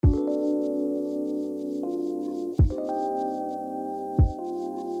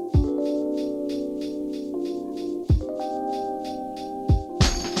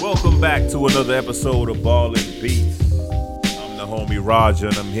Welcome back to another episode of Ball and Beats. I'm the homie Roger,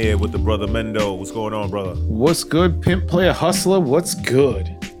 and I'm here with the brother Mendo. What's going on, brother? What's good, pimp player hustler? What's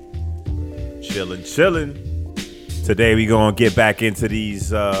good? Chilling. Today we gonna get back into these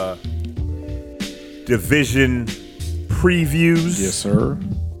division previews. Yes, sir.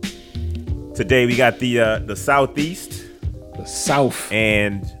 Today we got the Southeast. The South.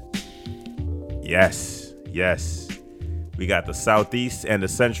 And yes. We got the Southeast and the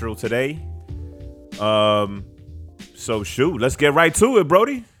Central today. So shoot, let's get right to it,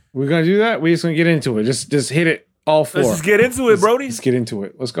 Brody. We're gonna do that. We're just gonna get into it. Just hit it all four. Let's just get into it, Brody. Let's get into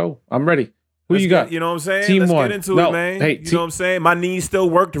it. Let's go. I'm ready. Who you got? You know what I'm saying? Team Let's one. get into it, man. Hey, you know what I'm saying? My knees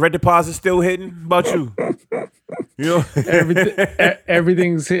still work. The red deposit still hitting. How about you? You know,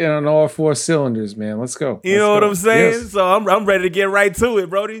 everything's hitting on all four cylinders, man. Let's go. You know what I'm saying? Yes. So I'm ready to get right to it,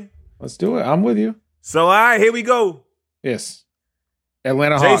 Brody. Let's do it. I'm with you. So all right, here we go. Yes.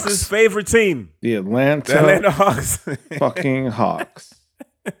 Atlanta Jason's Hawks. favorite team. The Atlanta Hawks. fucking Hawks.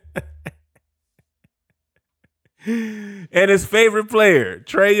 And his favorite player,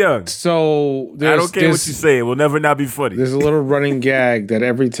 Trae Young. So I don't care what you say. It will never not be funny. There's a little running gag that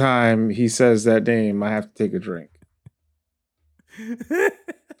every time he says that name, I have to take a drink.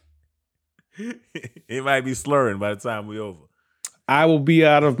 He might be slurring by the time we're over. I will be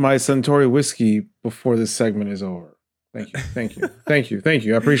out of my Suntory whiskey before this segment is over. Thank you. I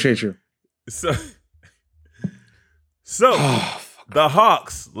appreciate you. So the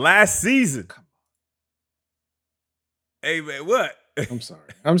Hawks last season. Hey man, what? I'm sorry.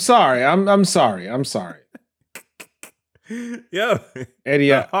 I'm sorry. Yo,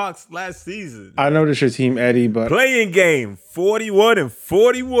 Eddie, the Hawks last season. I know this your team, Eddie, but playing game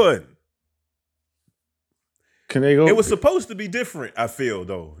 41-41. Can they go? It was supposed to be different, I feel,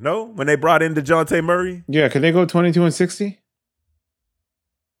 though. No? When they brought in DeJounte Murray? Yeah, can they go 22-60?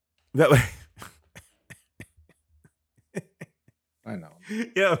 That way. I know.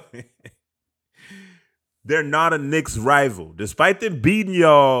 Yo. They're not a Knicks rival. Despite them beating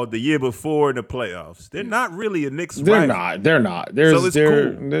y'all the year before in the playoffs, they're not really a Knicks rival. They're not. So it's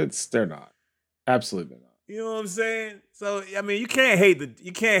cool. They're not. Absolutely not. You know what I'm saying? So I mean, you can't hate on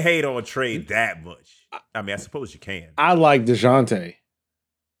Trae that much. I mean, I suppose you can. I like DeJounte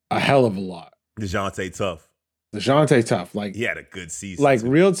a hell of a lot. DeJounte tough. Like he had a good season. Like too.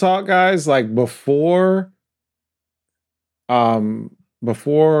 Real talk, guys. Like before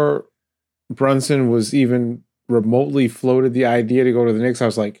Brunson was even remotely floated the idea to go to the Knicks, I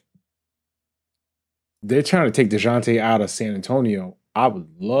was like, they're trying to take DeJounte out of San Antonio. I would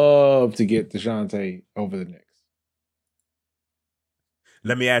love to get DeJounte over the Knicks.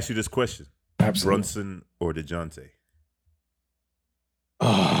 Let me ask you this question. Absolutely. Brunson or DeJounte?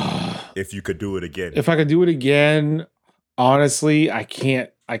 If you could do it again. If I could do it again, honestly, I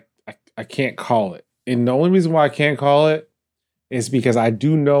can't call it. And the only reason why I can't call it is because I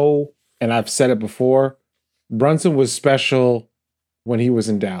do know, and I've said it before, Brunson was special when he was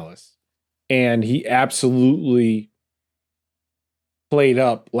in Dallas. And he absolutely played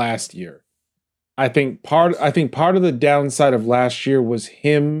up last year. I think part of the downside of last year was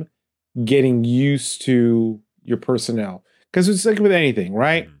him getting used to your personnel. Because it's like with anything,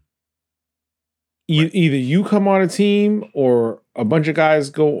 right? Either you come on a team or a bunch of guys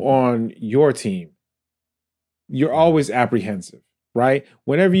go on your team. You're always apprehensive, right?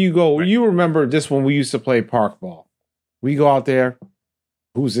 Whenever you go, you remember this when we used to play park ball. We go out there,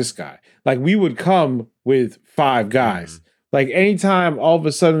 who's this guy? Like we would come with 5 guys. Mm-hmm. Like anytime all of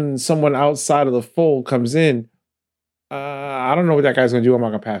a sudden someone outside of the fold comes in, I don't know what that guy's going to do. I'm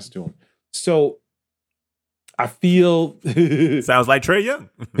not going to pass it to him. So I feel... Sounds like Trae Young.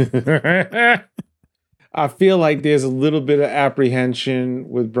 I feel like there's a little bit of apprehension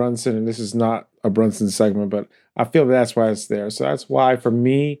with Brunson, and this is not a Brunson segment, but I feel that's why it's there. So that's why, for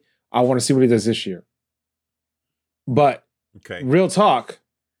me, I want to see what he does this year. But real talk,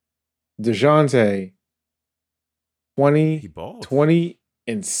 DeJounte,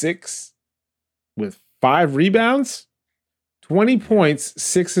 20-6 with 5 rebounds, 20 points,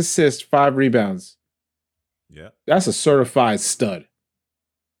 6 assists, 5 rebounds. Yeah. That's a certified stud.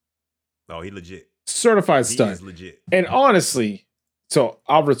 Oh, he legit. Certified stud. He is legit. And honestly, so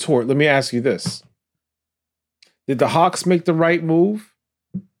I'll retort. Let me ask you this. Did the Hawks make the right move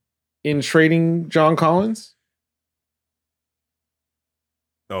in trading John Collins?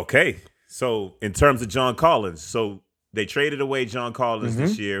 Okay. So in terms of John Collins, so they traded away John Collins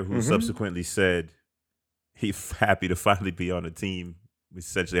this year, who subsequently said he's happy to finally be on a team.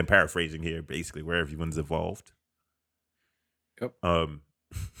 Essentially, I'm paraphrasing here, basically, where everyone's involved. Yep.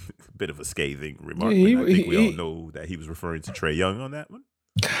 Bit of a scathing remark. I think we all know that he was referring to Trae Young on that one.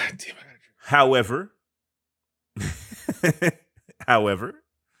 God damn it. However, however,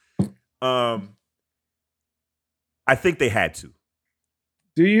 I think they had to.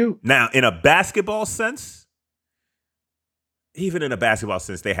 Do you? Now, in a basketball sense, even in a basketball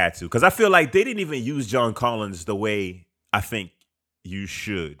sense, they had to. Because I feel like they didn't even use John Collins the way I think you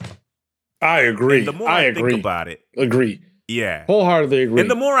should. I agree. And the more I think about it. Agree. Yeah. Wholeheartedly agree. And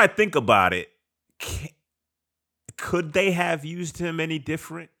the more I think about it, could they have used him any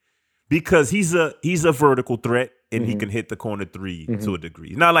different? Because he's a vertical threat and he can hit the corner three to a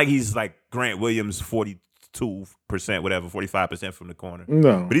degree. It's not like he's like Grant Williams, 42%, whatever, 45% from the corner.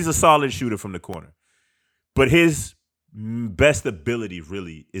 No. But he's a solid shooter from the corner. But his best ability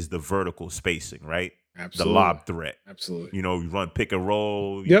really is the vertical spacing, right? Absolutely. The lob threat. Absolutely. You know, you run pick and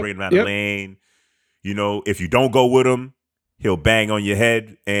roll, you bring him down the lane. You know, if you don't go with him, he'll bang on your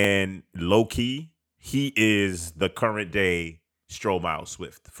head. And low key, he is the current day Stromile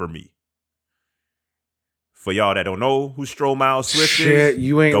Swift for me. For y'all that don't know who Stromile Swift is,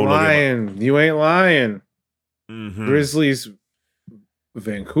 you ain't lying. You ain't lying. Mm-hmm. Grizzlies,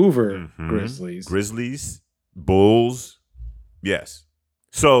 Vancouver Grizzlies, Bulls. Yes.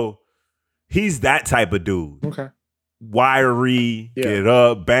 So he's that type of dude. Okay. Wiry, get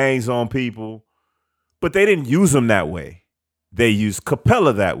up, bangs on people. But they didn't use him that way. They used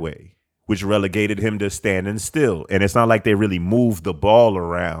Capella that way, which relegated him to standing still. And it's not like they really moved the ball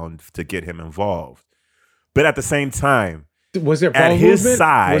around to get him involved. But at the same time, was there ball at movement? his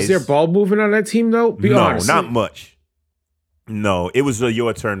size, was there ball movement on that team though? Be honest. No, not much. No, it was a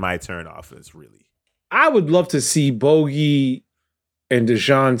your turn, my turn offense, really. I would love to see Bogey and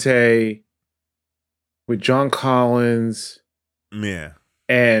DeJounte with John Collins. Yeah.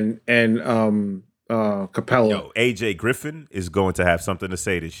 And Capella. Yo, AJ Griffin is going to have something to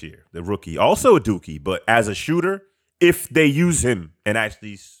say this year. The rookie. Also a dookie, but as a shooter, if they use him and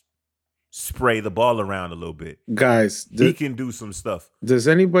actually spray the ball around a little bit. Guys, he can do some stuff. Does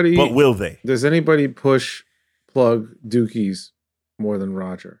anybody But will they? Does anybody push plug Dookies more than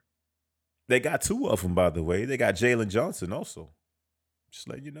Roger? They got two of them, by the way. They got Jalen Johnson also. Just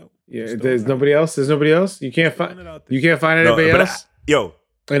let you know. Yeah, there's nobody else. There's nobody else. You can't find anybody else.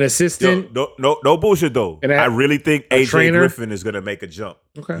 An assistant. No bullshit though. I really think AJ Griffin is gonna make a jump.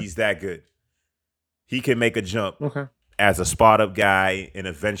 Okay. He's that good. He can make a jump. Okay. As a spot up guy and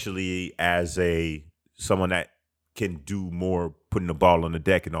eventually as someone that can do more putting the ball on the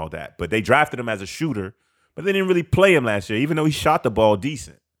deck and all that. But they drafted him as a shooter, but they didn't really play him last year, even though he shot the ball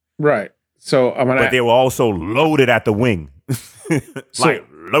decent. Right. So but they were also loaded at the wing.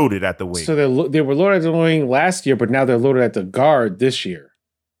 Loaded at the wing. So they were loaded at the wing last year, but now they're loaded at the guard this year.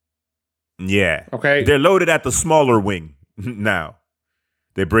 Yeah. Okay. They're loaded at the smaller wing now.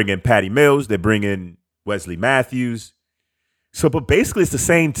 They bring in Patty Mills. They bring in Wesley Matthews. So, but basically, it's the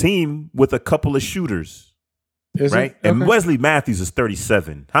same team with a couple of shooters, right? Okay. And Wesley Matthews is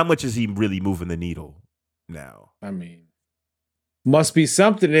 37. How much is he really moving the needle now? I mean, must be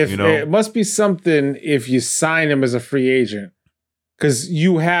something it must be something if you sign him as a free agent, because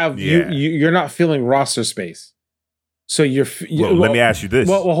you have you're not filling roster space. So let me ask you this.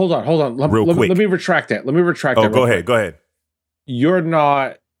 Well, hold on. Let me retract that. Oh, go ahead. You're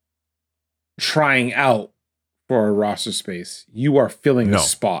not trying out for a roster space. You are filling a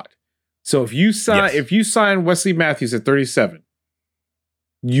spot. So if you sign Wesley Matthews at 37,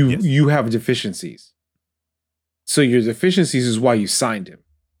 you have deficiencies. So your deficiencies is why you signed him.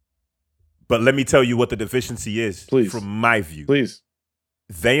 But let me tell you what the deficiency is. Please. From my view. Please.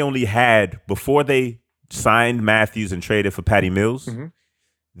 They only had, before they signed Matthews and traded for Patty Mills,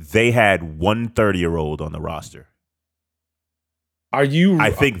 they had one 30-year-old on the roster.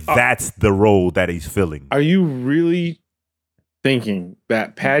 I think that's the role that he's filling. Are you really thinking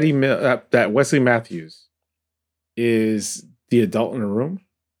that that Wesley Matthews is the adult in the room?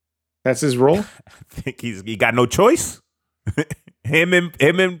 That's his role? I think he got no choice. him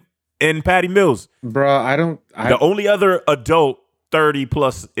and Patty Mills. Bro, the only other adult 30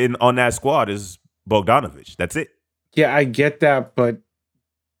 plus on that squad is Bogdanovich. That's it. Yeah, I get that, but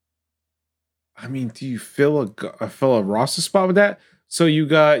I mean, do you fill a roster spot with that? So you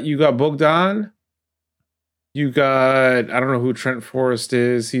got Bogdan, you got, I don't know who Trent Forrest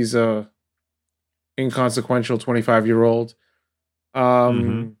is. He's a inconsequential 25-year-old.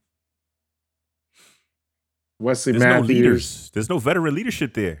 Wesley Matthews. No leaders. There's no veteran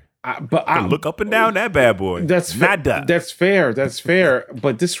leadership there. But I look up and down that bad boy. That's fair. That's fair.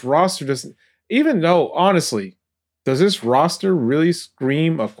 But this roster doesn't. Even though, honestly, does this roster really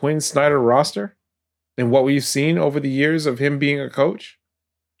scream a Quinn Snyder roster? And what we've seen over the years of him being a coach?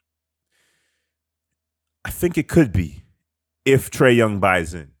 I think it could be. if Trae Young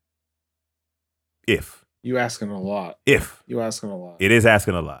buys in. If. You asking a lot. If. You asking a lot. It is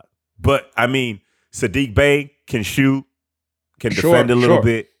asking a lot. But, I mean, Sadiq Bey can shoot, can defend a little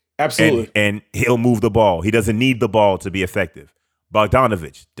bit. Absolutely. And he'll move the ball. He doesn't need the ball to be effective.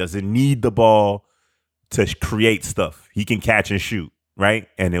 Bogdanovich doesn't need the ball to create stuff. He can catch and shoot, right?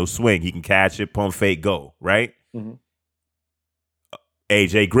 And he'll swing. He can catch it, pump fake, go, right? Mm-hmm.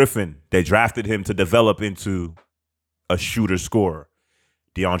 AJ Griffin, they drafted him to develop into a shooter scorer.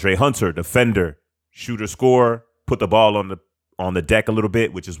 DeAndre Hunter, defender, shooter scorer, put the ball on the deck a little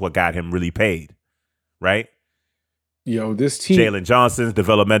bit, which is what got him really paid, right? Yo, this team. Jalen Johnson's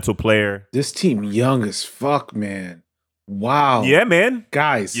developmental player. This team young as fuck, man. Wow. Yeah, man.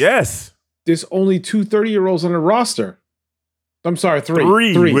 Guys. Yes. There's only 2 30-year-olds on the roster. I'm sorry,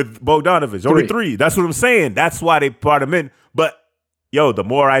 three with Bogdanovich. Only 3. That's what I'm saying. That's why they brought him in. But, yo, the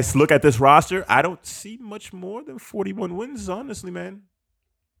more I look at this roster, I don't see much more than 41 wins, honestly, man.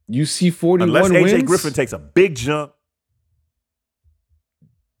 You see 41 Unless wins? AJ Griffin takes a big jump.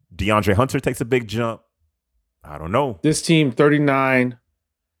 DeAndre Hunter takes a big jump. I don't know. This team 39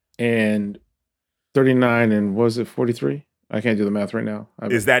 and was it 43? I can't do the math right now.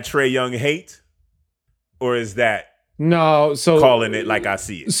 Is that Trae Young hate? Or is that no, so calling it like I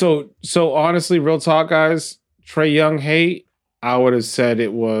see it? So honestly, real talk, guys, Trae Young hate, I would have said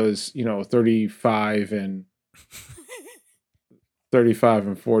it was, 35 and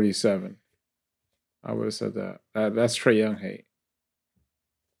 47. I would have said that. That's Trae Young hate.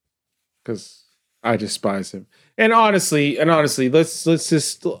 Because I despise him. And honestly, let's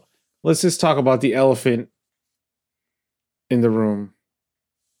just talk about the elephant in the room.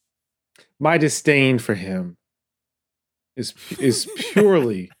 My disdain for him is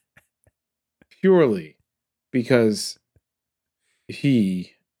purely because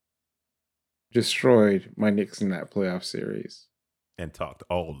he destroyed my Knicks in that playoff series and talked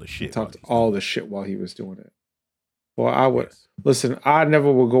all the shit. While he was doing it. Well, I would listen. I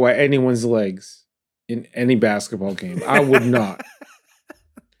never would go at anyone's legs in any basketball game. I would not.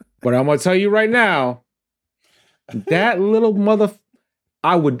 But I'm gonna tell you right now, that little mother,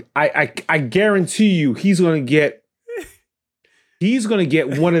 I guarantee you, he's gonna get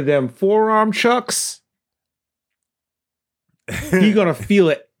one of them forearm chucks. He's gonna feel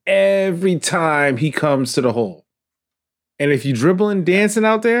it every time he comes to the hole. And if you dribbling, dancing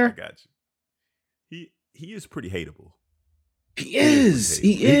out there, I got you. He is pretty hateable. He is.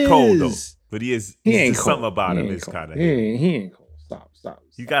 He's cold though, but he is. He ain't just cold. Something about him is kind of. He ain't cold. Stop.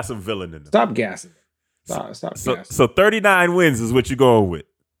 You got some villain in him. Stop gassing. Stop gassing. So 39 wins is what you're going with.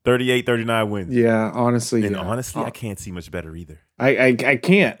 38, 39 wins. Yeah, honestly. And honestly, I can't see much better either. I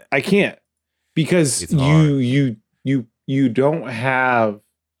can't because you don't have,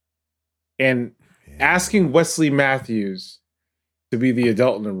 and asking Wesley Matthews to be the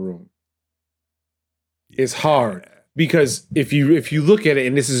adult in the room is hard. Because if you look at it,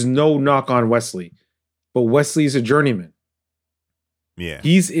 and this is no knock on Wesley, but Wesley's a journeyman. Yeah,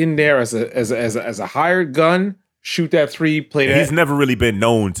 he's in there as a hired gun. Shoot that 3, play that. He's never really been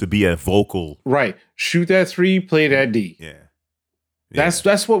known to be a vocal. Right, shoot that 3, play that D. Yeah.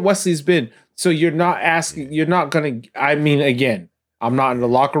 That's what Wesley's been. So you're not asking. You're not gonna. I mean, again, I'm not in the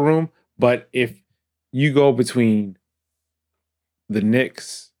locker room, but if you go between the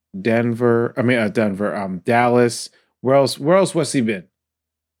Knicks, Dallas. Where else Wesley been?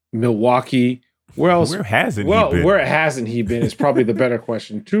 Milwaukee. Where else? Where hasn't he been? Where hasn't he been is probably the better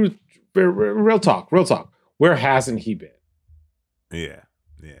question. Real talk. Where hasn't he been? Yeah.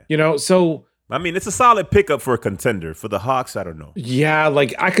 So I mean, it's a solid pickup for a contender. For the Hawks, I don't know. Yeah,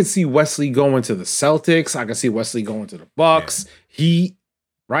 like I could see Wesley going to the Celtics. I could see Wesley going to the Bucks. Heat,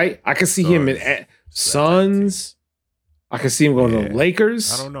 right? I could see him in Suns. I could see him going to the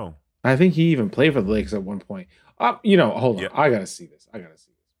Lakers. I don't know. I think he even played for the Lakers at one point. Hold on. I gotta see this.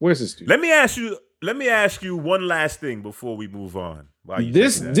 Where's this dude? Let me ask you one last thing before we move on.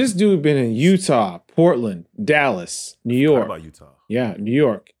 This dude been in Utah, Portland, Dallas, New York. How about Utah? Yeah, New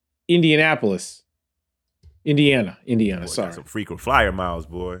York, Indianapolis, Indiana. Boy, Sorry, got some frequent flyer miles,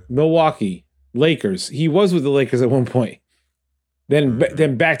 boy. Milwaukee, Lakers. He was with the Lakers at one point. Then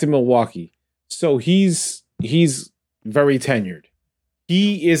back to Milwaukee. So he's very tenured.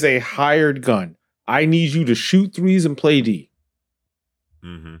 He is a hired gun. I need you to shoot threes and play D.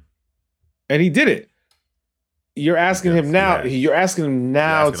 Mm-hmm. And he did it. You're asking him now. You're asking him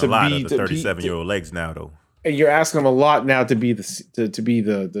now to be the 37-year-old legs now, though. And you're asking him a lot now to be the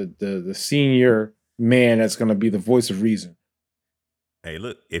senior man that's going to be the voice of reason. Hey,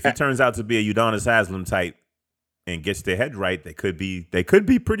 look, if he turns out to be a Udonis Haslem type and gets their head right, they could be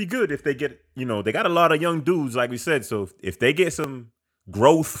pretty good if they get, they got a lot of young dudes, like we said. So if they get some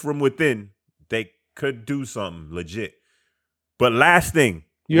growth from within, they could do something legit. But last thing,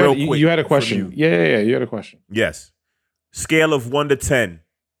 you had a from question. you. Yeah, you had a question. Yes. Scale of 1 to 10.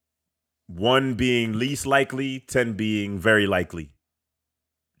 1 being least likely, 10 being very likely.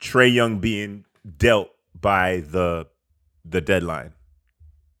 Trae Young being dealt by the deadline.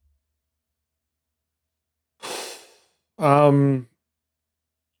 Because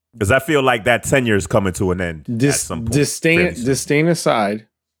I feel like that tenure is coming to an end at some point. Disdain aside,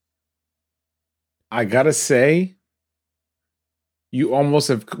 I gotta say, you almost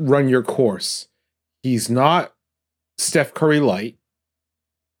have run your course. He's not Steph Curry light.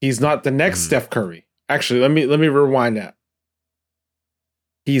 He's not the next Steph Curry. Actually, let me rewind that.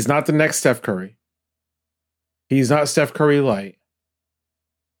 He's not the next Steph Curry. He's not Steph Curry light.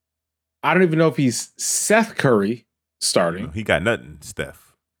 I don't even know if he's Seth Curry starting. He got nothing,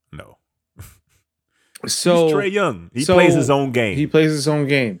 Steph. No. So he's Trae Young. He plays his own game. He plays his own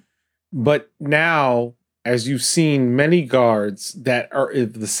game. But now, as you've seen many guards that are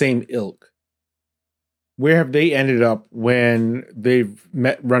of the same ilk, where have they ended up when they've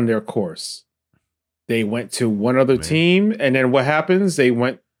run their course? They went to one other team, and then what happens? They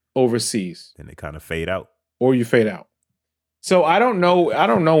went overseas. And they kind of fade out. Or you fade out. So I don't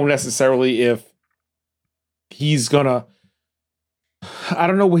know necessarily if he's gonna. I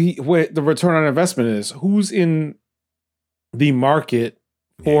don't know what the return on investment is. Who's in the market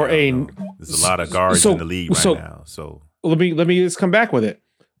for There's a lot of guards in the league right now. So let me just come back with it.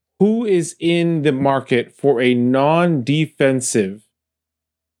 Who is in the market for a non-defensive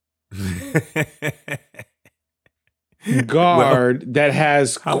guard that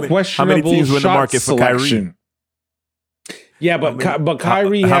has questionable shot selection? Yeah, but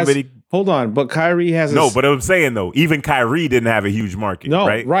Kyrie has. Hold on, but Kyrie has. But I'm saying though, even Kyrie didn't have a huge market. No,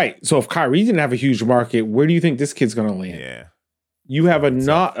 right. So if Kyrie didn't have a huge market, where do you think this kid's going to land? Yeah, you have a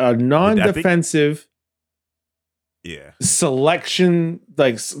non-defensive. Selection,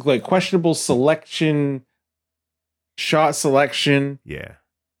 like questionable selection, shot selection. Yeah.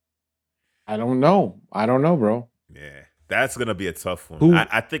 I don't know, bro. Yeah. That's going to be a tough one.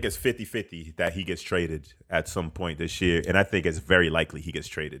 I think it's 50-50 that he gets traded at some point this year. And I think it's very likely he gets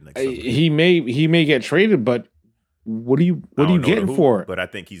traded next summer. He may get traded, but what are you getting for it? But I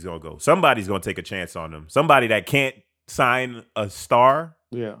think he's going to go. Somebody's going to take a chance on him. Somebody that can't sign a star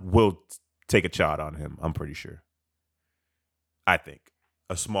will take a shot on him. I'm pretty sure. I think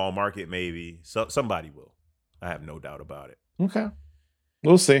a small market, maybe somebody will. I have no doubt about it. Okay,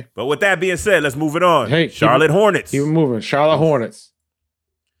 we'll see. But with that being said, let's move it on. Hey, Charlotte Hornets. Keep moving. Charlotte Hornets.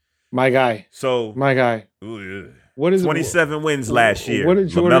 My guy. Ooh, what is 27 wins last year? What did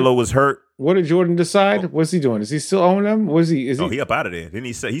LaMelo was hurt. What did Jordan decide? What's he doing? Is he still owning them? He up out of there? Didn't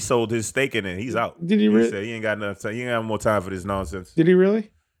he say he sold his stake in it? He's out. Did he really? He said he ain't got enough time. He ain't got more time for this nonsense. Did he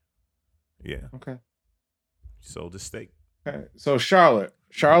really? Yeah. Okay. He sold his stake. Okay. So Charlotte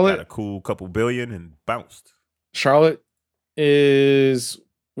got a cool couple billion and bounced. Charlotte is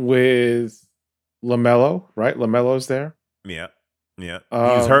with LaMelo, right? LaMelo's there. Yeah. He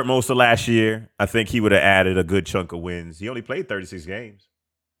was hurt most of last year. I think he would have added a good chunk of wins. He only played 36 games.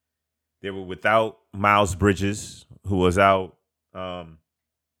 They were without Miles Bridges, who was out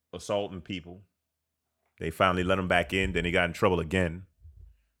assaulting people. They finally let him back in. Then he got in trouble again.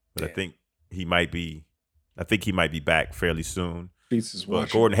 But I think he might be back fairly soon. But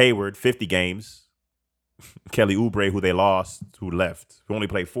Gordon Hayward, 50 games. Kelly Oubre, who they lost, who left, who only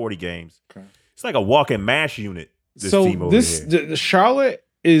played 40 games. Okay. It's like a walking mash unit. The Charlotte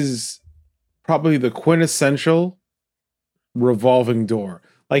is probably the quintessential revolving door.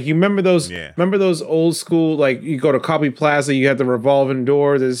 Like you remember those old school, like you go to Cobbey Plaza, you had the revolving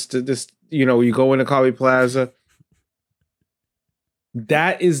door. You go into Cobbey Plaza.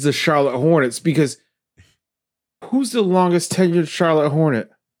 That is the Charlotte Hornets, because who's the longest tenured Charlotte Hornet?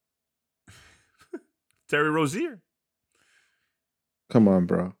 Terry Rozier. Come on,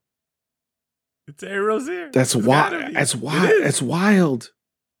 bro. Terry Rozier. That's wild. That's wild.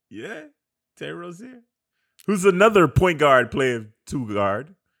 Yeah, Terry Rozier. Who's another point guard playing two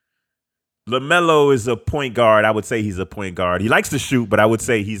guard? LaMelo is a point guard. I would say he's a point guard. He likes to shoot, but I would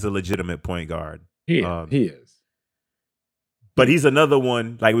say he's a legitimate point guard. He is. But he's another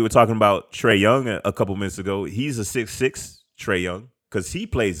one, like we were talking about Trae Young a couple minutes ago. He's a 6'6", Trae Young, because he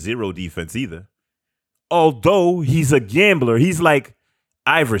plays zero defense either. Although he's a gambler. He's like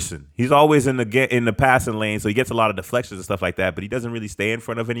Iverson. He's always in the passing lane, so he gets a lot of deflections and stuff like that, but he doesn't really stay in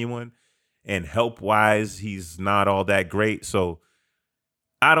front of anyone. And help-wise, he's not all that great. So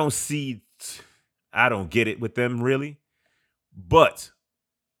I don't see I don't get it with them really. But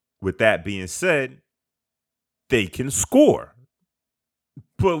with that being said, they can score.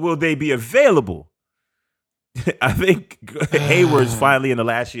 But will they be available? I think Hayward's finally in the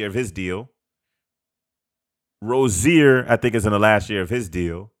last year of his deal. Rozier, I think, is in the last year of his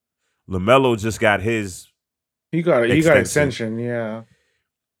deal. LaMelo just got his. He got extension, yeah.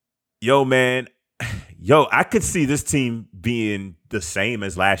 Yo, man. Yo, I could see this team being the same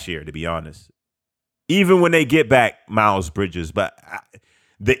as last year, to be honest. Even when they get back Miles Bridges. But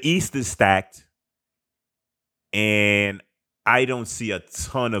the East is stacked. And I don't see a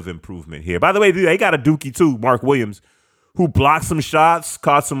ton of improvement here. By the way, they got a dookie too, Mark Williams, who blocked some shots,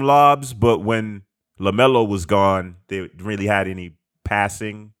 caught some lobs, but when LaMelo was gone, they didn't really had any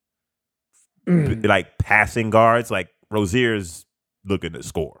passing, like passing guards. Like Rozier's looking to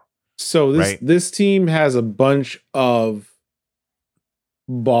score. So this team has a bunch of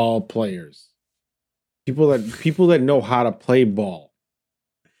ball players, people that know how to play ball,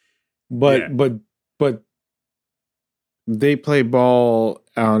 but they play ball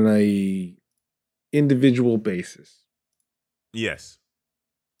on a individual basis. Yes.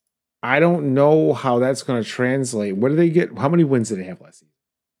 I don't know how that's going to translate. What do they get? How many wins did they have last season?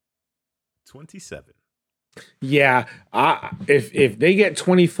 27. Yeah. If they get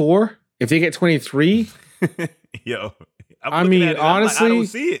 24, if they get 23, yo, I mean, honestly, I don't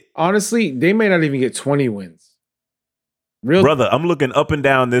see it. Honestly, they may not even get 20 wins. Brother, I'm looking up and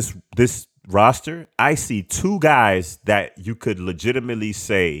down this roster. I see two guys that you could legitimately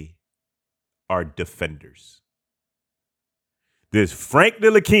say are defenders. There's Frank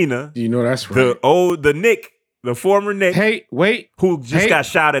Ntilikina. You know that's right. The former Knick. Hey, wait. Who just got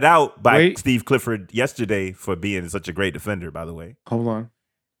shouted out by Steve Clifford yesterday for being such a great defender, by the way. Hold on.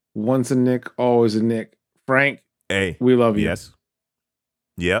 Once a Knick, always a Knick. Frank, hey, we love you. Yes.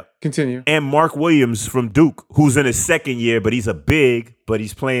 Yep. Continue. And Mark Williams from Duke, who's in his second year, but he's a big, but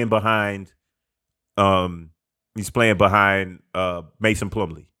he's playing behind Mason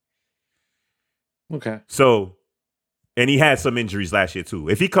Plumlee. Okay. So, and he had some injuries last year too.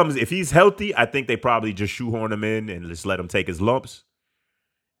 If he's healthy, I think they probably just shoehorn him in and just let him take his lumps.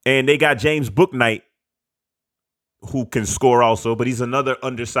 And they got James Bouknight, who can score also, but he's another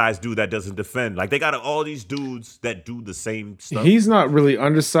undersized dude that doesn't defend. Like, they got all these dudes that do the same stuff. He's not really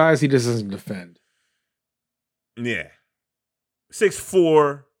undersized. He just doesn't defend. Yeah.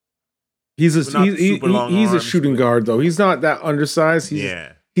 6'4". He's a shooting guard, though. He's not that undersized.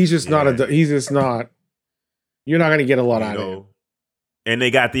 He's just not. You're not going to get a lot out of him. And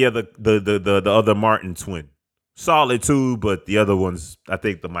they got the other Martin twin. Solid too, but the other ones, I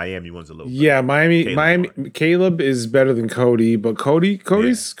think the Miami one's a little better. Yeah, Miami Caleb is better than Cody, but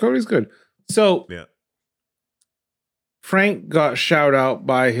Cody's good. So Frank got shout out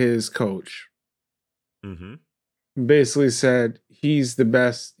by his coach. Mm-hmm. Basically said he's the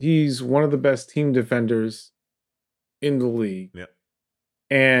best. He's one of the best team defenders in the league. Yeah.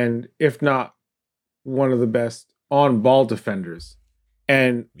 And if not one of the best on-ball defenders.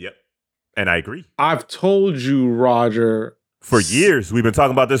 And and I agree. I've told you, Roger. For years. We've been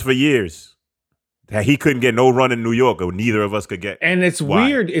talking about this for years. That he couldn't get no run in New York, or neither of us could get. And it's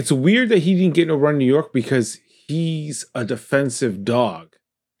weird. It's weird that he didn't get no run in New York because he's a defensive dog.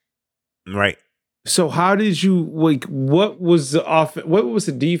 Right. So how did you, like, what was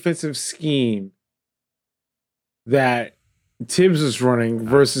the defensive scheme that Tibbs is running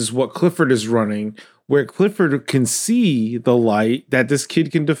versus what Clifford is running, where Clifford can see the light that this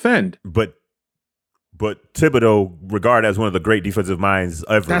kid can defend? But Thibodeau, regarded as one of the great defensive minds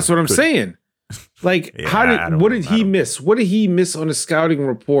ever. That's what I'm saying. Like, what did he miss? What did he miss on a scouting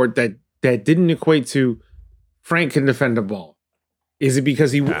report that didn't equate to Frank can defend the ball? Is it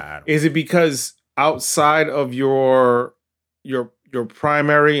because outside of your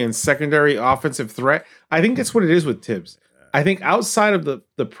primary and secondary offensive threat? I think that's what it is with Tibbs. I think outside of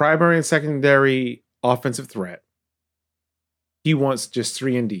the primary and secondary offensive threat, he wants just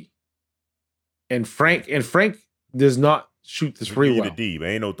 3-and-D. And Frank does not shoot the 3 well. The D, but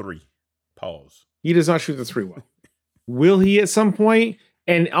ain't no 3. Pause. He does not shoot the 3 well. Will he at some point?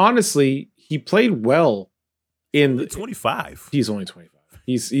 And honestly, he played well in 25. He's only 25.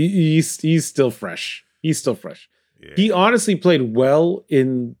 He's still fresh. He's still fresh. Yeah. He honestly played well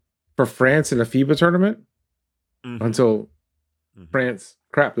for France in a FIBA tournament until France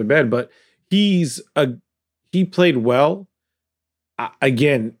crapped the bed. But he played well.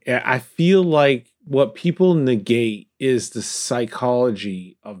 Again, I feel like what people negate is the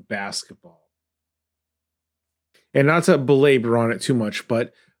psychology of basketball. And not to belabor on it too much,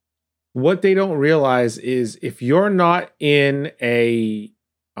 but what they don't realize is if you're not in a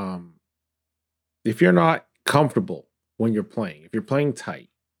if you're not comfortable when you're playing, if you're playing tight,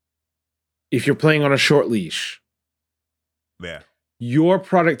 if you're playing on a short leash, your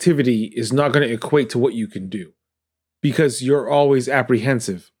productivity is not going to equate to what you can do because you're always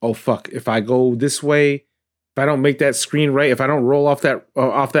apprehensive. Oh, fuck. If I go this way, if I don't make that screen right, if I don't roll off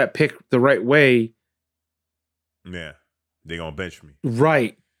that pick the right way. Yeah. They're going to bench me.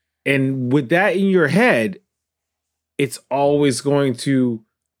 Right. And with that in your head, it's always going to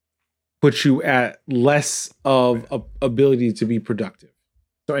put you at less of a ability to be productive.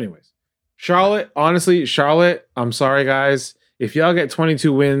 So anyways, Charlotte, I'm sorry, guys. If y'all get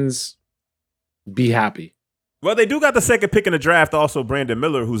 22 wins, be happy. Well, they do got the second pick in the draft, also Brandon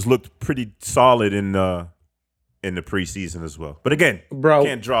Miller, who's looked pretty solid in the preseason as well. But again, bro,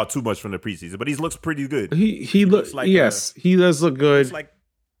 can't draw too much from the preseason, but he looks pretty good. He looks like he does look good. Looks like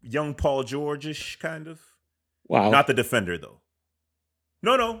young Paul George-ish kind of. Wow. Not the defender though.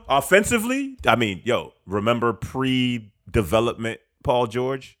 No. Offensively, I mean, remember pre-development Paul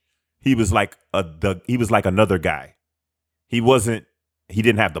George? He was like another guy. He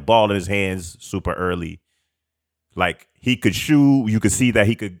didn't have the ball in his hands super early. Like he could shoot. You could see that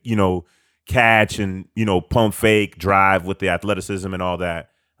he could, catch and, pump fake, drive with the athleticism and all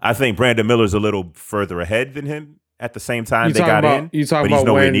that. I think Brandon Miller's a little further ahead than him at the same time but he's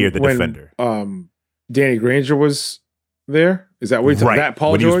nowhere near the defender. Danny Granger was there? Is that what you're talking about? That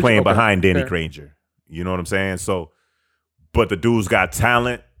Paul when George? He was playing behind Danny Granger. You know what I'm saying? So, but the dude's got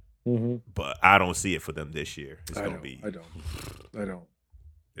talent. Mm-hmm. But I don't see it for them this year. I don't.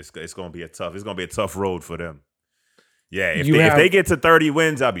 It's gonna be a tough road for them. Yeah, if they get to 30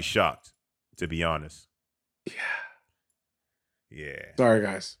 wins, I'll be shocked. To be honest. Yeah. Sorry,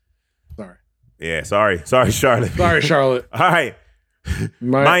 guys. Sorry. Yeah. Sorry, Charlotte. Sorry, Charlotte. All right.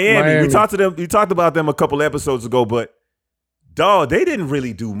 Miami. We talked about them a couple episodes ago, but dog, they didn't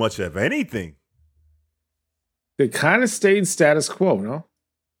really do much of anything. They kind of stayed status quo, no?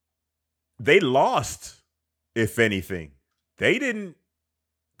 They lost, if anything. They didn't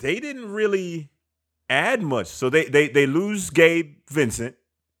really add much. So they lose Gabe Vincent.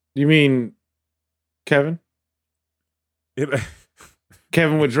 You mean Kevin?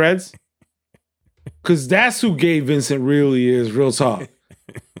 Kevin with dreads? Because that's who Gabe Vincent really is, real talk.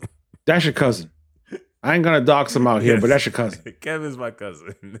 That's your cousin. I ain't gonna dox him out here, but that's your cousin. Kevin's my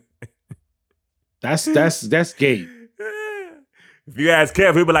cousin. That's Gabe. If you ask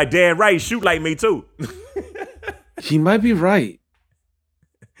Kev, he'll be like, damn right, shoot like me too. He might be right.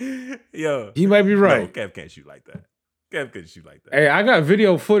 Yo. He might be right. No, Kev can't shoot like that. Kev can't shoot like that. Hey, I got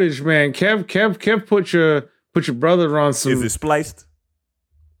video footage, man. Kev put your brother on some. Is it spliced?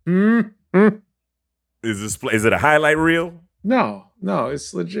 Mm-hmm. Is it a highlight reel? No,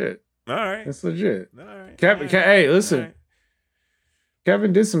 it's legit. All right. It's legit. All right. Kevin, hey, listen. Right.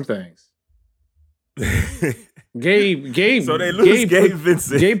 Kevin did some things. Gabe. So they lose Gabe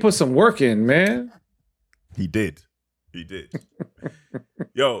Vincent. Gabe put some work in, man. He did.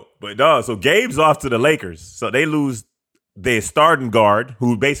 Yo, but dog, so Gabe's off to the Lakers. So they lose their starting guard,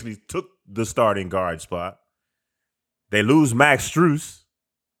 who basically took the starting guard spot. They lose Max Strus,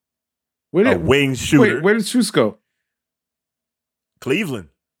 a wing shooter. Wait, where did Strus go? Cleveland.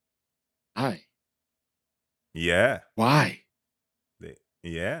 Why? Yeah. Why?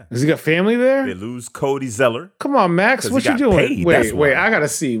 Yeah. Has he got family there? They lose Cody Zeller. Come on, Max. What you doing? Paid, wait. I gotta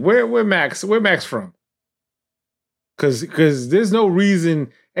see. Where Max from? Because there's no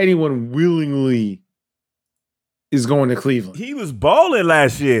reason anyone willingly is going to Cleveland. He was balling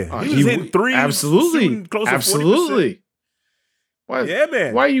last year. He was hitting threes. Absolutely. Close to absolutely. 40%. Why, yeah,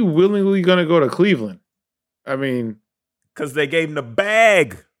 man. Why are you willingly going to go to Cleveland? I mean. Because they gave him the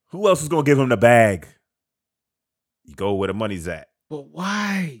bag. Who else is going to give him the bag? You go where the money's at. But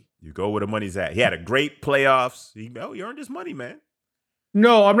why? You go where the money's at. He had a great playoffs. He earned his money, man.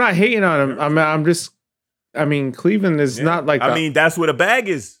 No, I'm not hating on him. I'm just. I mean, Cleveland is not like. I mean, that's where the bag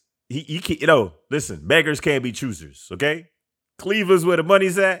is. He listen, beggars can't be choosers, okay? Cleveland's where the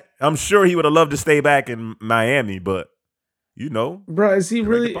money's at. I'm sure he would have loved to stay back in Miami, but bro, is he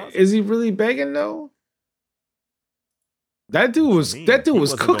really begging though? That dude was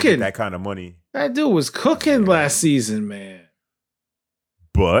cooking that kind of money. That dude was cooking last season, man.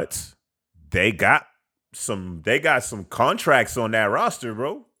 But they got some contracts on that roster,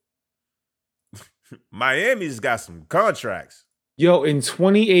 bro. Miami's got some contracts. Yo, in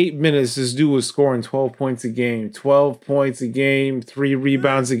 28 minutes, this dude was scoring 12 points a game, 12 points a game, 3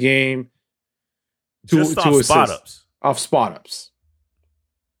 rebounds a game. Just off spot-ups. Off spot-ups.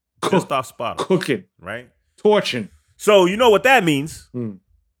 Just off spot-ups. Cooking. Right? Torching. So you know what that means.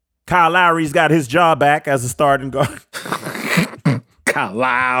 Kyle Lowry's got his job back as a starting guard. Kyle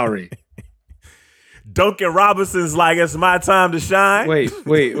Lowry. Duncan Robinson's like, it's my time to shine.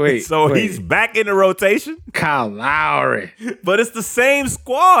 Wait. So he's back in the rotation. Kyle Lowry. But it's the same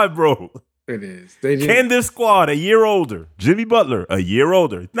squad, bro. It is. Can this squad, a year older, Jimmy Butler, a year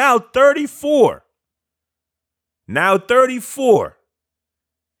older, now 34.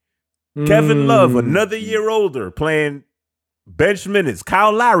 Kevin Love, another year older, playing bench minutes.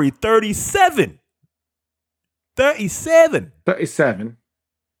 Kyle Lowry, 37.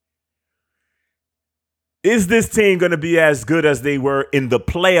 Is this team going to be as good as they were in the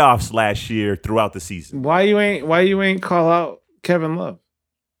playoffs last year throughout the season? Why you ain't call out Kevin Love?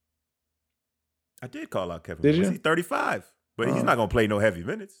 I did call out Kevin Love. Did you? He's 35, but he's not going to play no heavy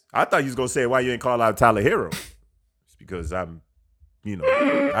minutes. I thought you was going to say why you ain't call out Tyler Hero. It's because I don't.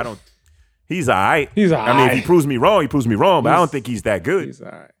 He's all right. I mean, if he proves me wrong, but I don't think he's that good. He's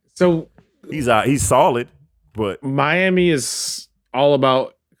all right. So he's solid, but Miami is all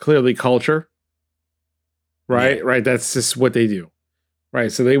about clearly culture. Right? Yeah. Right. That's just what they do.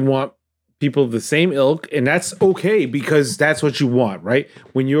 Right. So they want people of the same ilk, and that's okay because that's what you want, right?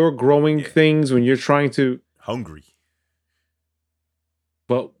 When you're growing things, when you're trying to hungry.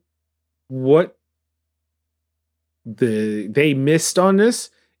 But what they missed on this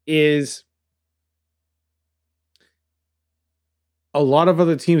is a lot of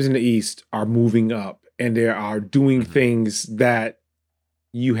other teams in the East are moving up and they are doing things that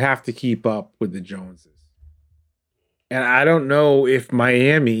you have to keep up with the Joneses. And I don't know if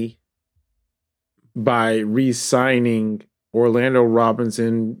Miami, by re-signing Orlando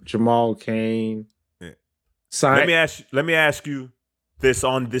Robinson, Jamal Cain, let me ask you this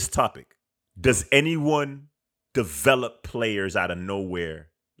on this topic. Does anyone develop players out of nowhere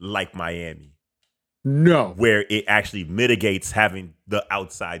like Miami? No. Where it actually mitigates having the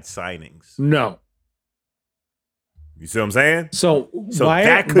outside signings? No. You see what I'm saying? So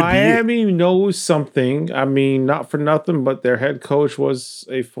Miami knows something. I mean, not for nothing, but their head coach was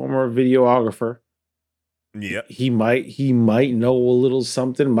a former videographer. Yeah. He might know a little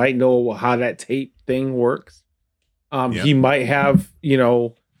something, might know how that tape thing works. He might have,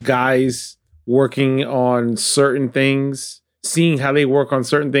 guys working on certain things, seeing how they work on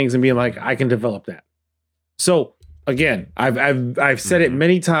certain things and being like, I can develop that. So again, I've said it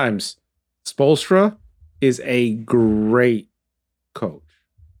many times. Spoelstra is a great coach.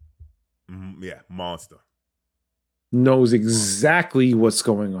 Yeah, monster. Knows exactly what's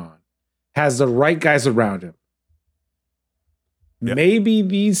going on. Has the right guys around him.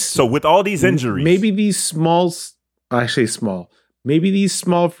 Yep. So with all these injuries, maybe these small free agent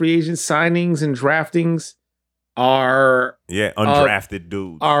signings and draftings are undrafted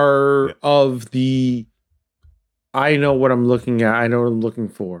dudes of the I know what I'm looking at. I know what I'm looking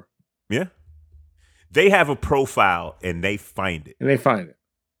for. Yeah. They have a profile and they find it.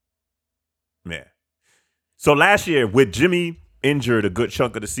 Yeah. So last year with Jimmy injured a good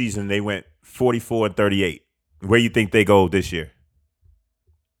chunk of the season, they went 44-38. Where you think they go this year?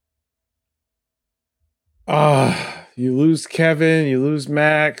 You lose Kevin, you lose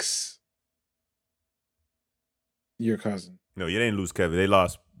Max. Your cousin. No, you didn't lose Kevin. They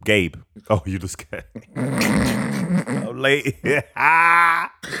lost Gabe. Oh, you lose Kevin. Oh, late.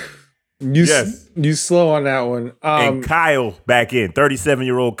 You slow on that one. And Kyle back in,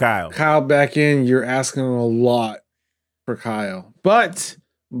 37-year-old Kyle. Kyle back in. You're asking a lot for Kyle, but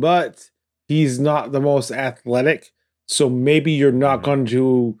he's not the most athletic. So maybe you're not going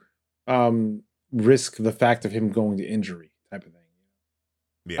to risk the fact of him going to injury type of thing.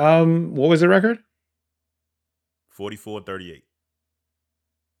 Yeah. What was the record? 44-38.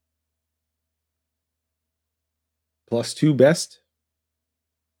 +2 best.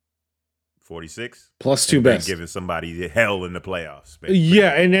 46. +2 best. Giving somebody hell in the playoffs. Yeah,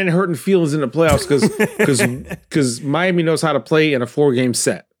 and then hurting feelings in the playoffs because Miami knows how to play in a 4-game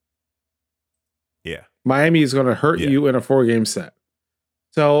set. Yeah. Miami is going to hurt you in a 4-game set.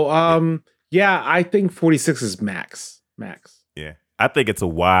 So, I think 46 is max. Yeah. I think it's a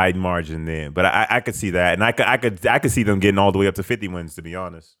wide margin then, but I could see that. And I could see them getting all the way up to 50 wins, to be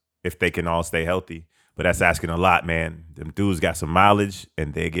honest, if they can all stay healthy. But that's asking a lot, man. Them dudes got some mileage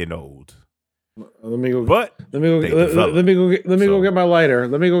and they're getting old. Let me go get my lighter. All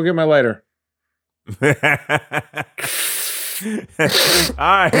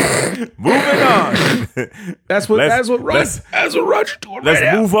right, moving on. That's what Roger doing.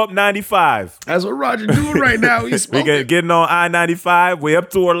 Let's move up 95. That's what Roger doing right now. He's getting on I-95. We're up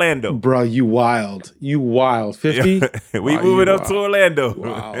to Orlando, bro. You wild. 50. We moving up to Orlando.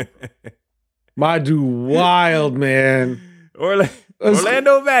 Wow, my dude, wild man.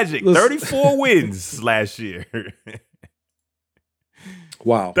 Orlando Magic, 34 wins last year.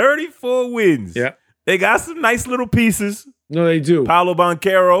 Wow, 34 wins. Yeah. They got some nice little pieces. No, they do. Paolo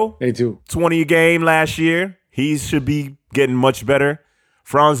Banchero, They do. 20 a game last year. He should be getting much better.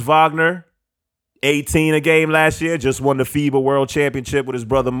 Franz Wagner, 18 a game last year. Just won the FIBA World Championship with his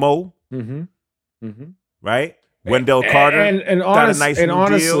brother Mo. Mm-hmm. Mm-hmm. Right? Wendell Carter and got a nice new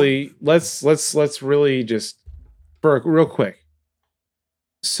honestly, deal. let's really just for real quick.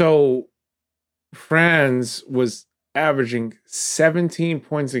 So Franz was averaging 17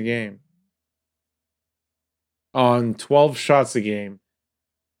 points a game on 12 shots a game.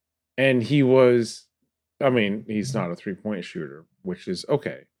 And he was, I mean, he's not a 3-point shooter, which is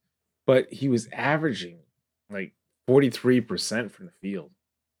okay. But he was averaging like 43% from the field.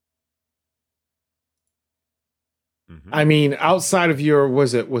 Mm-hmm. I mean, outside of your,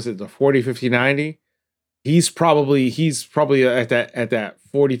 was it the 40, 50, 90? He's probably at that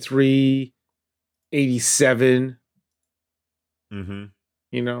 43, 87. Mm-hmm.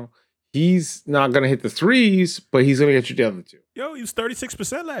 You know, he's not going to hit the threes, but he's going to get you the other two. Yo, he was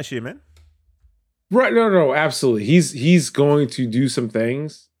 36% last year, man. Right. No, absolutely. He's going to do some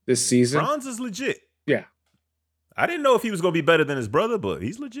things this season. Franz is legit. Yeah. I didn't know if he was going to be better than his brother, but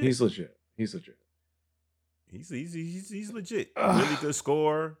he's legit. He's legit. He's legit. Really good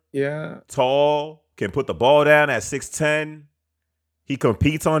scorer. Yeah. Tall. Can put the ball down at 6'10". He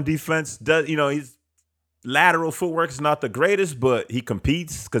competes on defense. His lateral footwork is not the greatest, but he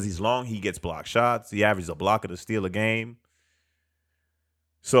competes because he's long. He gets block shots. He averages a block and a steal a game.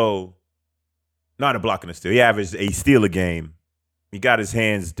 So, not a block and a steal. He averaged a steal a game. He got his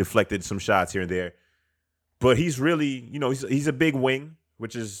hands deflected some shots here and there. But he's really, he's a big wing,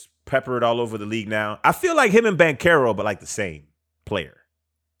 which is peppered all over the league now. I feel like him and Banchero, but like the same player.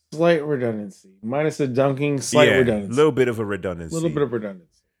 Slight redundancy. Minus the dunking, redundancy. A little bit of a redundancy.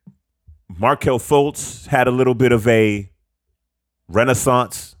 Markelle Fultz had a little bit of a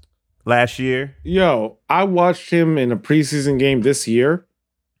renaissance last year. Yo, I watched him in a preseason game this year,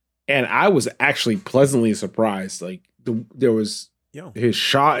 and I was actually pleasantly surprised. Like, his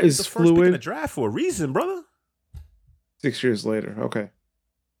shot is the first fluid. pick in the draft for a reason, brother. 6 years later, okay.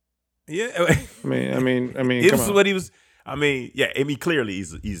 Yeah, I mean, it was what he was. I mean, clearly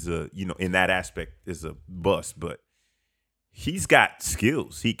he's a in that aspect is a bust, but he's got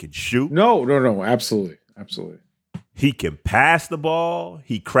skills. He can shoot. No, absolutely. He can pass the ball.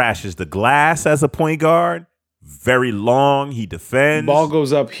 He crashes the glass as a point guard. Very long. He defends. Ball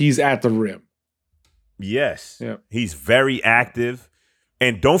goes up. He's at the rim. Yes. Yep. He's very active.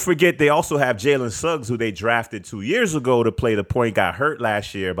 And don't forget, they also have Jalen Suggs, who they drafted 2 years ago to play the point, got hurt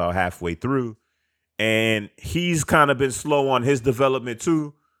last year about halfway through. And he's kind of been slow on his development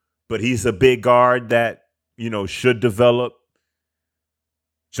too, but he's a big guard that, should develop.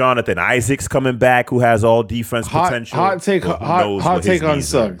 Jonathan Isaac's coming back, who has all defense potential. Hot take on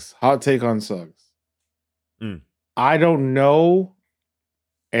Suggs. Hot take on Suggs. I don't know,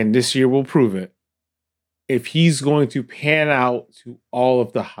 and this year will prove it, if he's going to pan out to all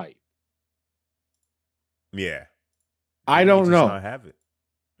of the hype. Yeah. I don't know. Not have it.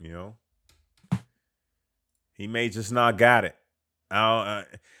 He may just not got it.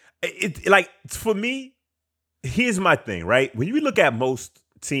 For me, here's my thing, right? When you look at most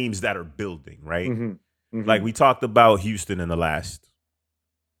teams that are building, right? Mm-hmm. Mm-hmm. Like we talked about Houston in the last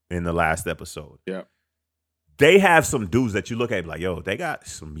episode. Yeah. They have some dudes that you look at like, yo, they got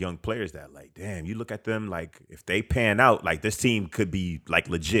some young players that like, damn, you look at them like if they pan out, like this team could be like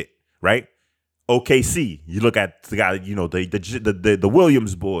legit, right? OKC, you look at the guy, the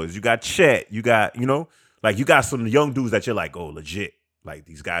Williams boys, you got Chet, you got, you got some young dudes that you're like, oh, legit. Like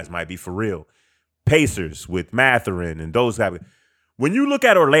these guys might be for real. Pacers with Mathurin and those guys. When you look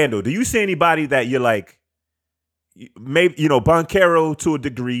at Orlando, do you see anybody that you're like, maybe Banchero to a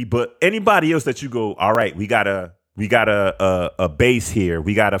degree, but anybody else that you go, all right, we got a base here,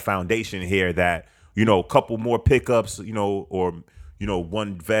 we got a foundation here that a couple more pickups, or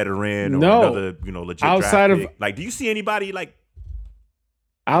one veteran or another legit outside draft of pick. Like, do you see anybody like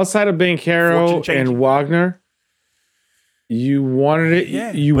outside of Banchero and Wagner? You wanted it,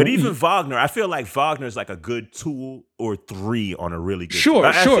 yeah. But even Wagner, I feel like Wagner is like a good 2 or 3 on a really good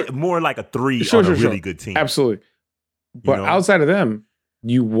team. Sure. More like a 3 on a really good team. Absolutely. But outside of them,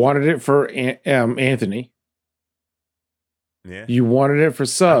 you wanted it for Anthony. Yeah. You wanted it for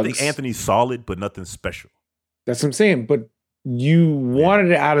Suggs. I think Anthony's solid, but nothing special. That's what I'm saying. But you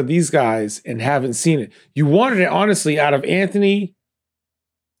wanted it out of these guys and haven't seen it. You wanted it, honestly, out of Anthony,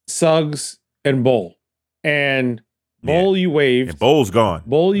 Suggs, and Bull. And Bull, you waved. And Bull's gone.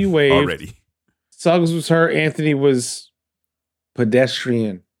 Bull, you waved. Already. Suggs was hurt. Anthony was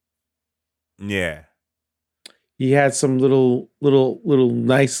pedestrian. Yeah. He had some little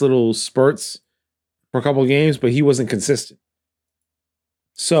nice little spurts for a couple of games, but he wasn't consistent.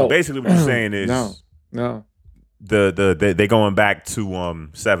 So basically, what you're saying is no. They going back to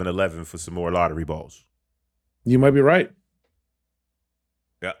 7-Eleven for some more lottery balls. You might be right.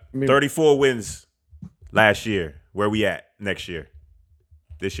 Yeah, 34 wins last year. Where we at next year?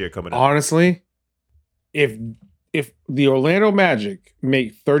 This year coming up. Honestly, if the Orlando Magic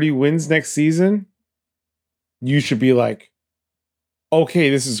make 30 wins next season, you should be like, okay,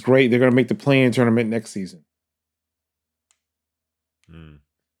 this is great. They're going to make the play-in tournament next season.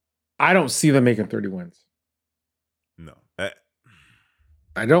 I don't see them making 30 wins. No.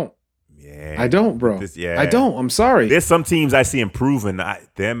 I don't. Yeah. I don't, bro. I don't. I'm sorry. There's some teams I see improving.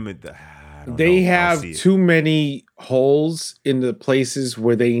 They have too many holes in the places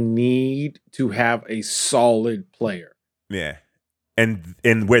where they need to have a solid player. Yeah.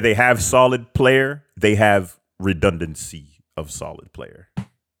 And where they have solid player, they have redundancy of solid player.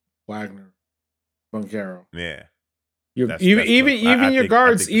 Wagner, Banchero. Yeah. Even your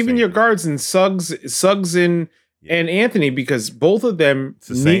guards and Suggs and Anthony, because both of them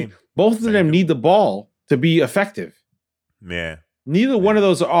need the ball to be effective. Yeah. Neither one of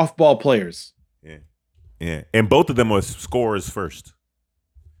those are off-ball players. Yeah. Yeah. And both of them are scorers first.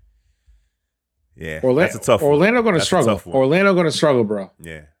 Yeah. That's a tough one. Orlando going to struggle. Orlando going to struggle, bro.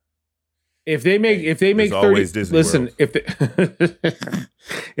 Yeah. If they make 30, listen, if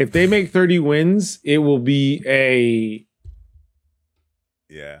they make 30 wins, it will be a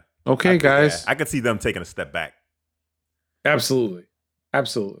okay, guys. I could see them taking a step back. Absolutely. All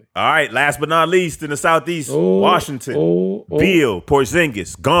right, last but not least, in the Southeast, Washington, Beal,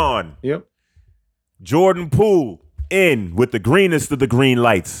 Porzingis, gone. Yep. Jordan Poole in with the greenest of the green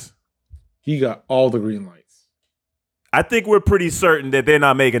lights. He got all the green lights. I think we're pretty certain that they're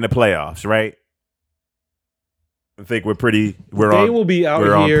not making the playoffs, right? I think we're They will be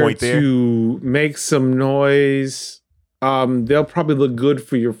out here to make some noise. They'll probably look good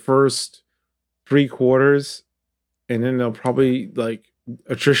for your first 3 quarters, and then they'll probably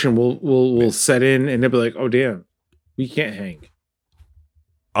attrition will set in, and they'll be like, "Oh damn, we can't hang."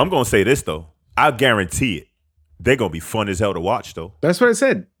 I'm gonna say this though, I guarantee it. They're gonna be fun as hell to watch though. That's what I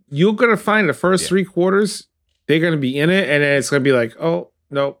said. You're gonna find the first 3 quarters. They're gonna be in it, and then it's gonna be like, "Oh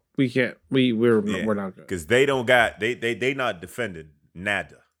no, we can't. We're not good." Because they don't got they not defending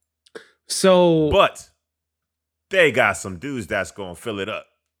nada. So, but they got some dudes that's gonna fill it up.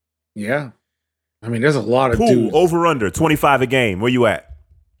 Yeah, I mean, there's a lot of Poole, dudes. over under 25 a game. Where you at?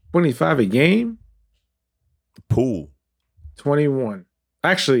 25 a game. Poole 21.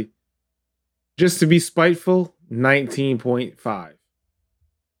 Actually, just to be spiteful, 19.5.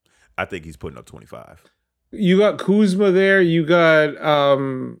 I think he's putting up 25. You got Kuzma there. You got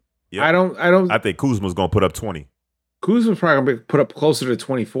Yep. I think Kuzma's gonna put up 20. Kuzma's probably gonna put up closer to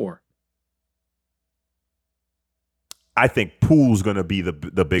 24. I think Poole's gonna be the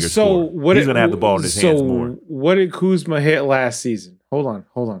bigger scorer. He's gonna have the ball in his hands more. What did Kuzma hit last season? Hold on.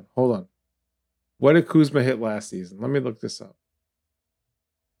 What did Kuzma hit last season? Let me look this up.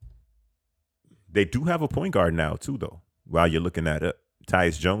 They do have a point guard now too, though. While you're looking at it,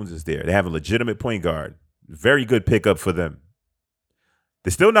 Tyus Jones is there. They have a legitimate point guard. Very good pickup for them.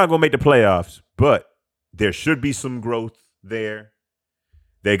 They're still not going to make the playoffs, but there should be some growth there.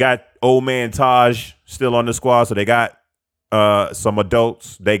 They got old man Taj still on the squad, so they got some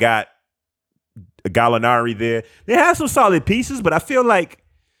adults. They got Gallinari there. They have some solid pieces, but I feel like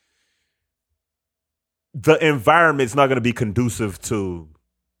the environment's not going to be conducive to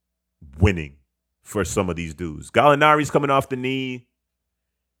winning for some of these dudes. Gallinari's coming off the knee.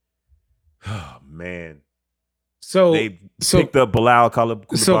 Oh, man. They picked up Bilal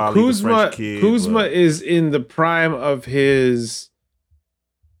Koulibaly. So Kuzma is in the prime of beginning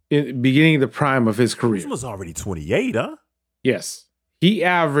of the prime of his career. Kuzma's already 28, huh? Yes. He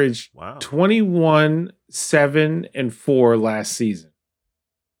averaged 21, 7, and 4 last season.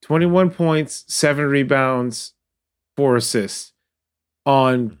 21 points, 7 rebounds, 4 assists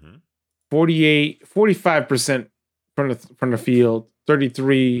on 45% from the field,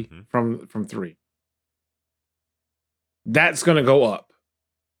 33 from 3. That's going to go up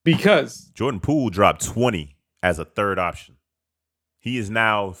because Jordan Poole dropped 20 as a third option. He is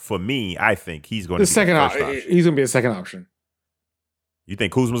now, for me, I think he's going to be the first option. He's going to be a second option. You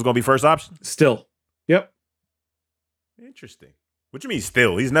think Kuzma's going to be first option? Still. Yep. Interesting. What you mean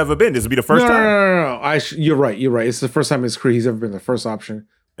still? He's never been. This will be the first time. No. You're right. It's the first time in his career he's ever been the first option.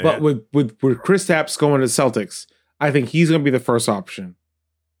 Yeah. But with Kristaps going to Celtics, I think he's going to be the first option.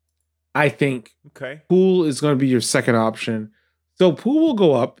 I think Poole is going to be your second option. So Poole will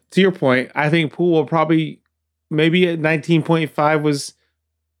go up. To your point, I think Poole will probably, maybe at 19.5 was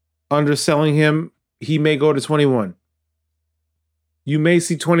underselling him. he may go to 21. You may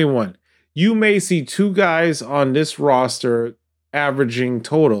see 21. You may see two guys on this roster averaging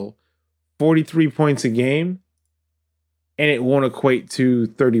total 43 points a game, and it won't equate to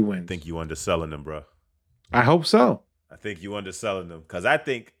 30 wins. I think you underselling them, bro. I hope so. I think you underselling them because I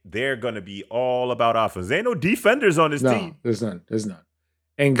think they're going to be all about offense. There ain't no defenders on this team. There's none.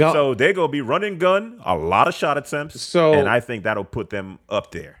 And so they're going to be running gun, a lot of shot attempts, and I think that'll put them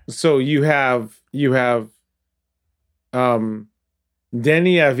up there. So you have Denny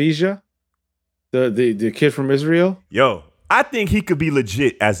Avija, the kid from Israel. Yo, I think he could be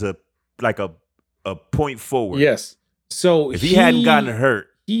legit as a point forward. Yes. So if he hadn't gotten hurt,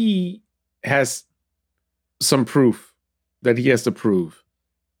 he has some proof that he has to prove.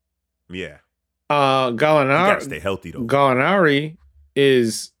 Yeah. Gallinari, he gotta stay healthy though. Gallinari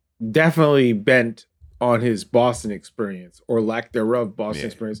is definitely bent on his Boston experience or lack thereof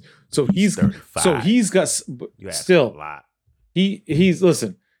experience. So he's got still a lot.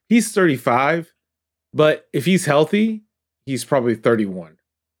 He's 35, but if he's healthy, he's probably 31.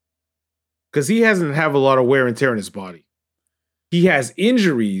 Because he hasn't have a lot of wear and tear in his body. He has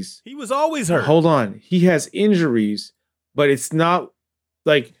injuries. He was always hurt. Hold on. He has injuries, but it's not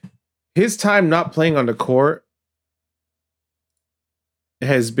like his time not playing on the court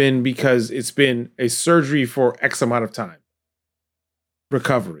has been because it's been a surgery for X amount of time.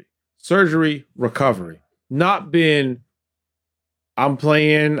 Recovery. Surgery, recovery. Not been, I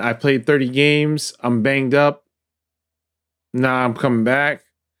played 30 games, I'm banged up. Nah, I'm coming back.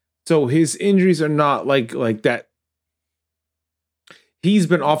 So his injuries are not like that. He's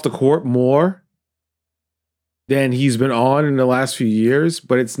been off the court more than he's been on in the last few years,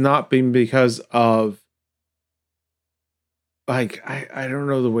 but it's not been because of I don't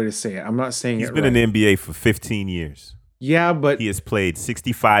know the way to say it. I'm not saying he's been in the NBA for 15 years. Yeah, but he has played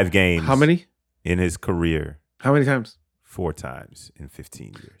 65 games. How many? In his career. How many times? 4 times in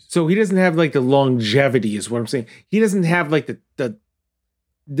 15 years. So he doesn't have like the longevity is what I'm saying. He doesn't have like the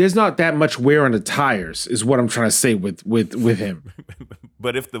there's not that much wear on the tires is what I'm trying to say with him.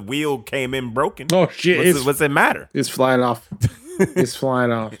 But if the wheel came in broken, oh shit, what's it matter? It's flying off. It's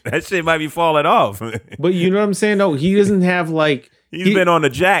flying off. That shit might be falling off. But you know what I'm saying? No, he doesn't have like he's been on the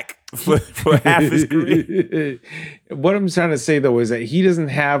jack for half his career. What I'm trying to say though is that he doesn't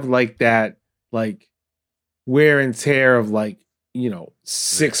have like that like wear and tear of like,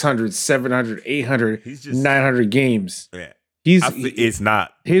 600, 700, 800, 900 games. Yeah. It's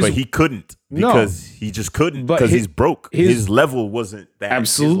not, but he couldn't because he just couldn't because he's broke. His level wasn't that.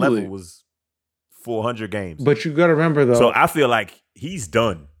 Absolutely. His level was 400 games. But you got to remember though. So I feel like he's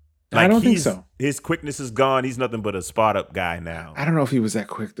done. I don't think so. His quickness is gone. He's nothing but a spot up guy now. I don't know if he was that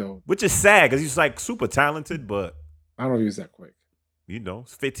quick though. Which is sad because he's like super talented, but I don't know if he was that quick.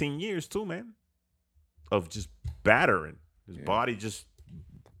 It's 15 years too, man, of just battering. His body just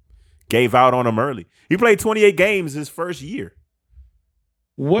gave out on him early. He played 28 games his first year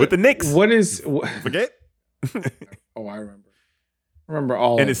with the Knicks. Forget? Oh, I remember. I remember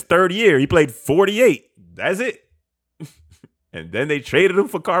all. In his third year, he played 48. That's it. And then they traded him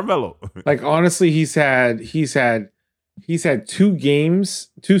for Carmelo. Like honestly, he's had 2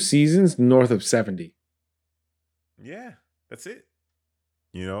 seasons north of 70. Yeah, that's it.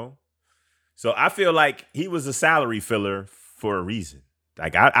 So I feel like he was a salary filler for a reason.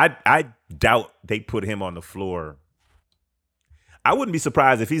 Like I doubt they put him on the floor. I wouldn't be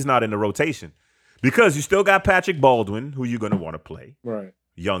surprised if he's not in the rotation because you still got Patrick Baldwin, who you're going to want to play. Right.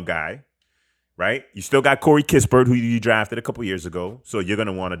 Young guy, right? You still got Corey Kispert, who you drafted a couple years ago. So you're going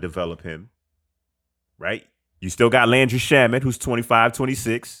to want to develop him, right? You still got Landry Shamet, who's 25,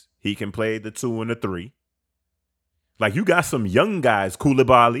 26. He can play the 2 and the 3. Like you got some young guys,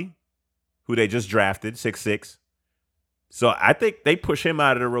 Koulibaly, who they just drafted, 6'6". So I think they push him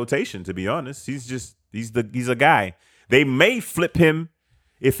out of the rotation, to be honest. He's a guy. They may flip him.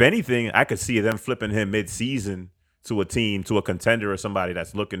 If anything, I could see them flipping him mid-season to a team, to a contender or somebody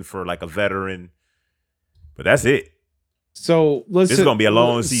that's looking for like a veteran. But that's it. So this is going to be a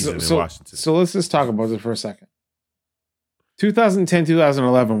long season in Washington. So let's just talk about this for a second. 2010,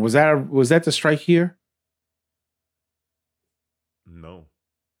 2011, was that the strike year?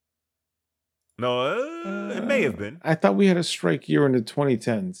 No, it may have been. I thought we had a strike year in the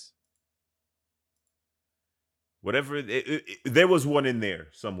 2010s. Whatever, there was one in there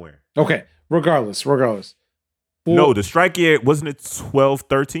somewhere. Okay, regardless. No, the strike year, wasn't it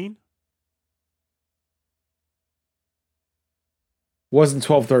 12-13? Wasn't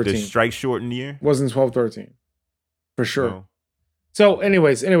 12-13. The strike shortened year? Wasn't 12-13. For sure. No. So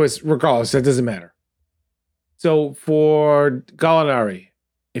anyways, regardless, that doesn't matter. So for Gallinari,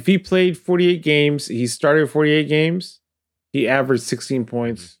 If he played 48 games, he started 48 games, he averaged 16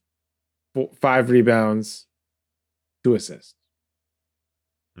 points, 5 rebounds, 2 assists.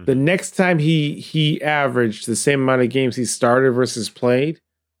 The next time he averaged the same amount of games he started versus played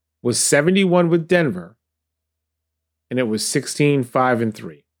was 71 with Denver, and it was 16, 5, and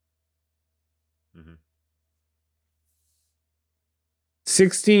 3.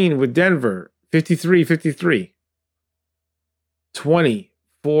 16 with Denver, 53, 53.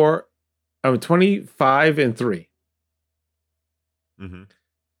 25 and 3.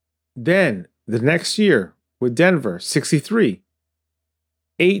 Then the next year with Denver, 63.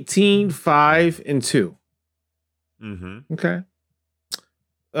 18, 5, and 2. Okay.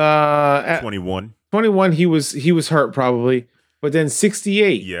 21. 21, he was hurt probably. But then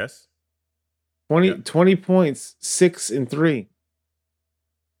 68. Yes. 20 points, 6 and 3.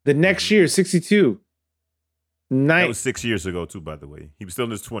 The next year, 62. That was 6 years ago, too, by the way. He was still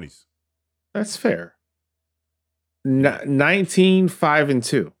in his 20s. That's fair. 19, 5, and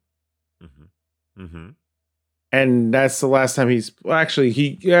 2. And that's the last time he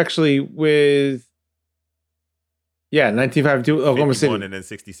actually with 19, 5, and 2. Oklahoma City. And then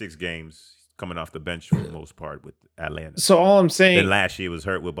 66 games coming off the bench for the most part with Atlanta. So all I'm saying. Then last year was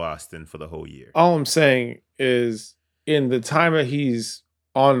hurt with Boston for the whole year. All I'm saying is in the time that he's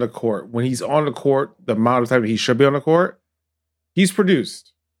on the court, when he's on the court, the amount of time he should be on the court, he's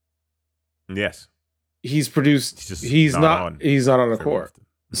produced. Yes. He's produced. He's not on the court. Often.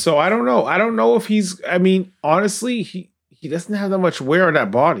 So I don't know. I don't know if he's, I mean, honestly, he doesn't have that much wear on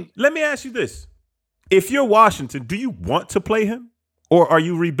that body. Let me ask you this. If you're Washington, do you want to play him or are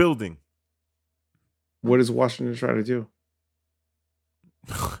you rebuilding? What is Washington trying to do?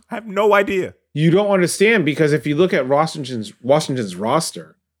 I have no idea. You don't understand because if you look at Washington's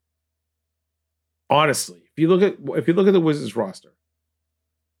roster, honestly, if you look at the Wizards roster,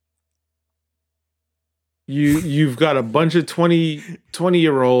 you've got a bunch of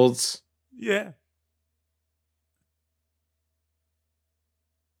 20-year-olds. Yeah.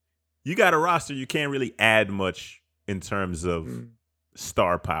 You got a roster you can't really add much in terms of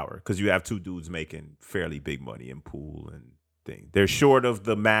star power because you have 2 dudes making fairly big money in Poole and thing. They're short of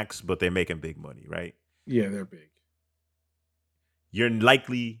the max, but they're making big money, right? Yeah, they're big. You're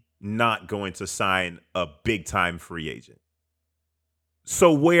likely not going to sign a big-time free agent.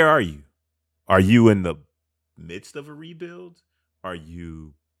 So where are you? Are you in the midst of a rebuild? Are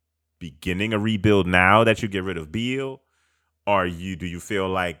you beginning a rebuild now that you get rid of Beal? Do you feel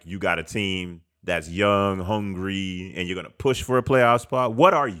like you got a team that's young, hungry, and you're going to push for a playoff spot?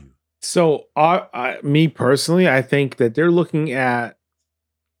 What are you? So, me personally, I think that they're looking at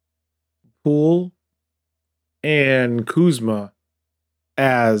Poole and Kuzma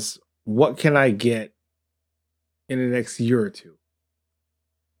as what can I get in the next year or two?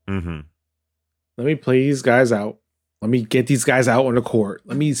 Let me play these guys out. Let me get these guys out on the court.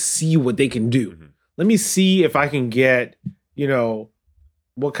 Let me see what they can do. Let me see if I can get,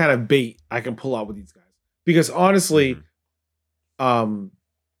 what kind of bait I can pull out with these guys. Because honestly,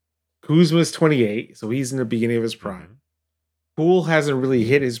 Kuzma's 28, so he's in the beginning of his prime. Poole hasn't really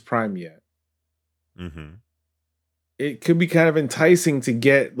hit his prime yet. It could be kind of enticing to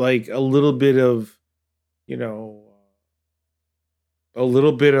get like a little bit of,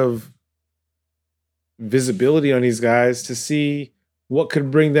 visibility on these guys to see what could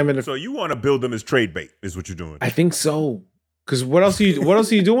bring them into. So you want to build them as trade bait, is what you're doing? I think so. Because what else are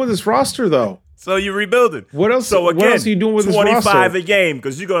you doing with this roster though? So you're rebuilding. What else? So again, what else are you doing with this roster? 25 a game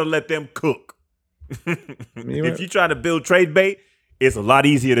because you're gonna let them cook. If you try to build trade bait, it's a lot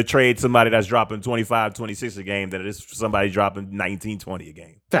easier to trade somebody that's dropping 25, 26 a game than it is for somebody dropping 19, 20 a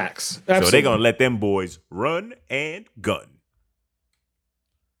game. Facts. Absolutely. So they're gonna let them boys run and gun.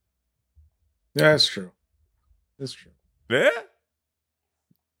 Yeah, that's true. That's true. Yeah.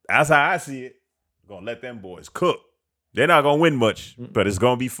 That's how I see it. We're gonna let them boys cook. They're not gonna win much, but it's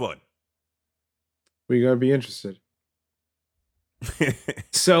gonna be fun. We're gonna be interested.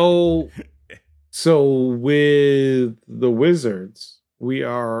 So with the Wizards, we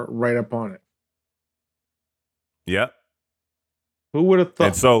are right up on it. Yep. Who would have thought?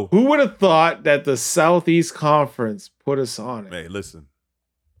 And so, who would have thought that the Southeast Conference put us on it? Hey, listen.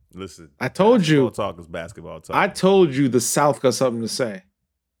 I told you. Basketball talk is basketball talk. I told you the South got something to say.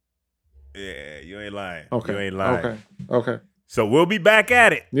 Yeah, you ain't lying. Okay. You ain't lying. Okay. So we'll be back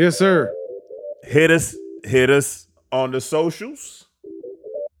at it. Yes, sir. Hit us on the socials.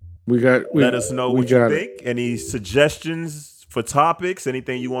 Let us know what you think. Any suggestions for topics,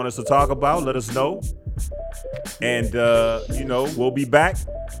 anything you want us to talk about, let us know. And we'll be back.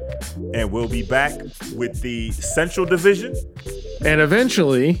 And we'll be back with the Central Division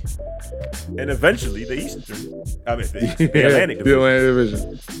And eventually the Eastern. I mean, the yeah, Atlantic the Division.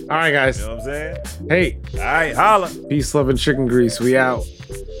 Atlantic Division. All right, guys. You know what I'm saying? Hey, All right, holla. peace, love, and chicken grease. We out.